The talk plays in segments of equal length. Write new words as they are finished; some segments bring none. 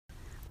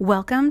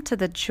Welcome to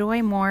the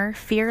Joy More,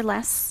 Fear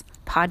Less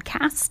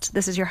podcast.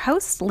 This is your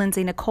host,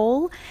 Lindsay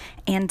Nicole,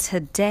 and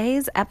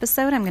today's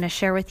episode, I'm going to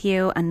share with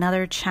you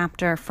another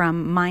chapter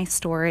from my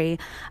story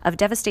of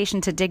devastation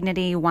to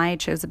dignity, why I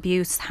chose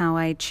abuse, how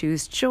I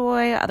choose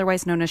joy,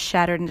 otherwise known as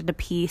shattered into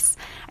peace.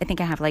 I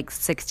think I have like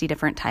 60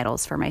 different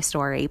titles for my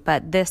story,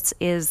 but this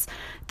is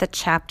the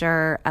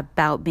chapter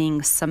about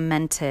being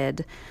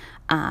cemented,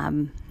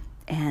 and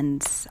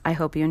I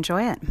hope you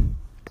enjoy it.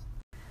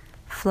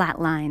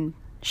 Flatline.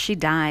 She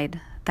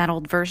died, that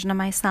old version of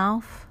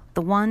myself,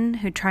 the one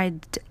who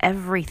tried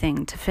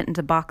everything to fit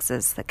into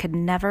boxes that could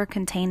never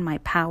contain my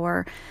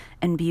power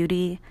and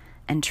beauty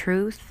and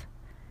truth.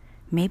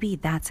 Maybe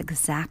that's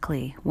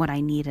exactly what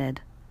I needed,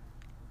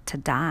 to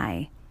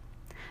die.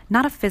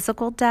 Not a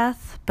physical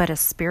death, but a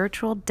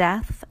spiritual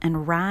death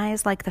and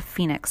rise like the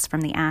phoenix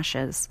from the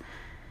ashes.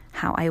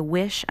 How I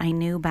wish I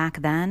knew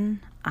back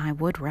then I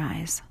would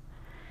rise.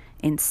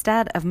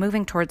 Instead of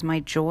moving towards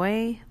my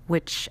joy,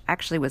 which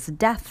actually was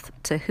death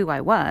to who I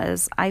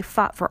was, I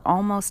fought for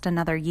almost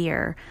another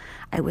year.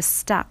 I was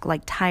stuck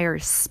like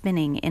tires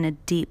spinning in a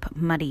deep,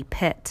 muddy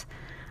pit.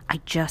 I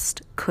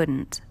just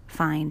couldn't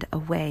find a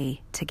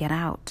way to get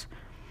out.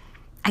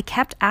 I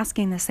kept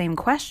asking the same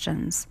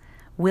questions.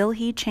 Will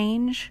he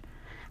change?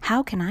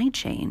 How can I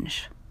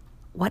change?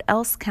 What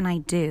else can I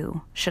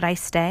do? Should I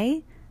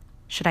stay?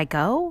 Should I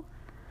go?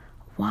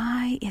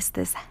 Why is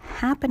this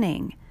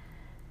happening?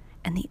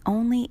 And the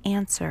only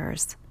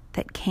answers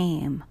that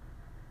came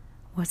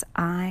was,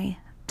 I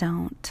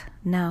don't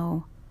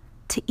know.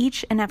 To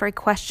each and every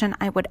question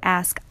I would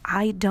ask,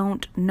 I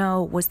don't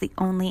know was the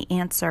only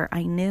answer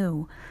I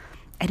knew.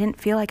 I didn't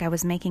feel like I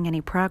was making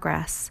any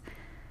progress.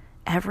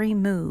 Every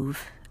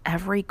move,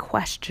 every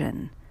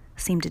question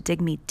seemed to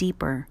dig me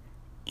deeper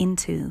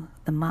into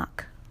the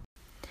muck.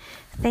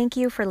 Thank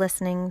you for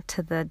listening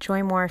to the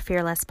Joy More,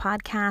 Fear Less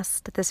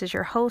podcast. This is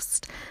your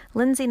host,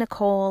 Lindsay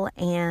Nicole,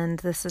 and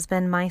this has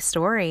been my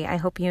story. I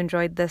hope you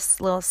enjoyed this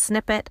little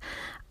snippet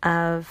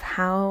of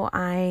how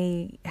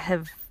I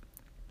have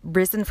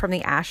risen from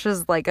the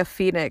ashes like a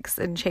phoenix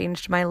and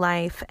changed my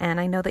life. And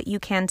I know that you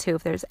can too.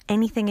 If there's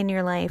anything in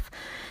your life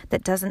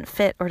that doesn't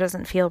fit or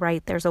doesn't feel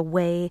right, there's a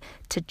way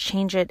to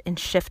change it and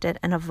shift it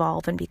and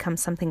evolve and become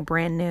something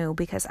brand new,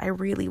 because I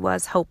really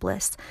was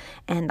hopeless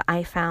and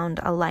I found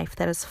a life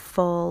that is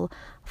full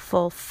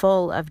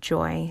of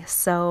joy.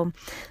 So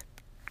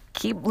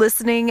keep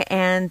listening,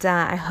 and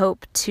I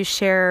hope to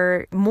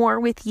share more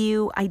with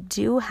you. I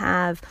do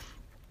have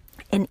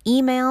an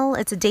email.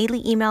 It's a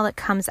daily email that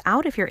comes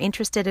out if you're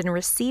interested in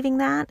receiving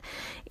that.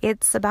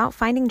 It's about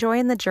finding joy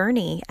in the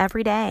journey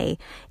every day.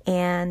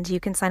 And you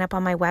can sign up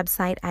on my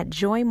website at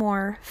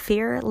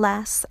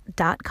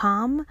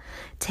joymorefearless.com.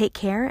 Take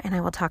care, and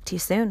I will talk to you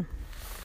soon.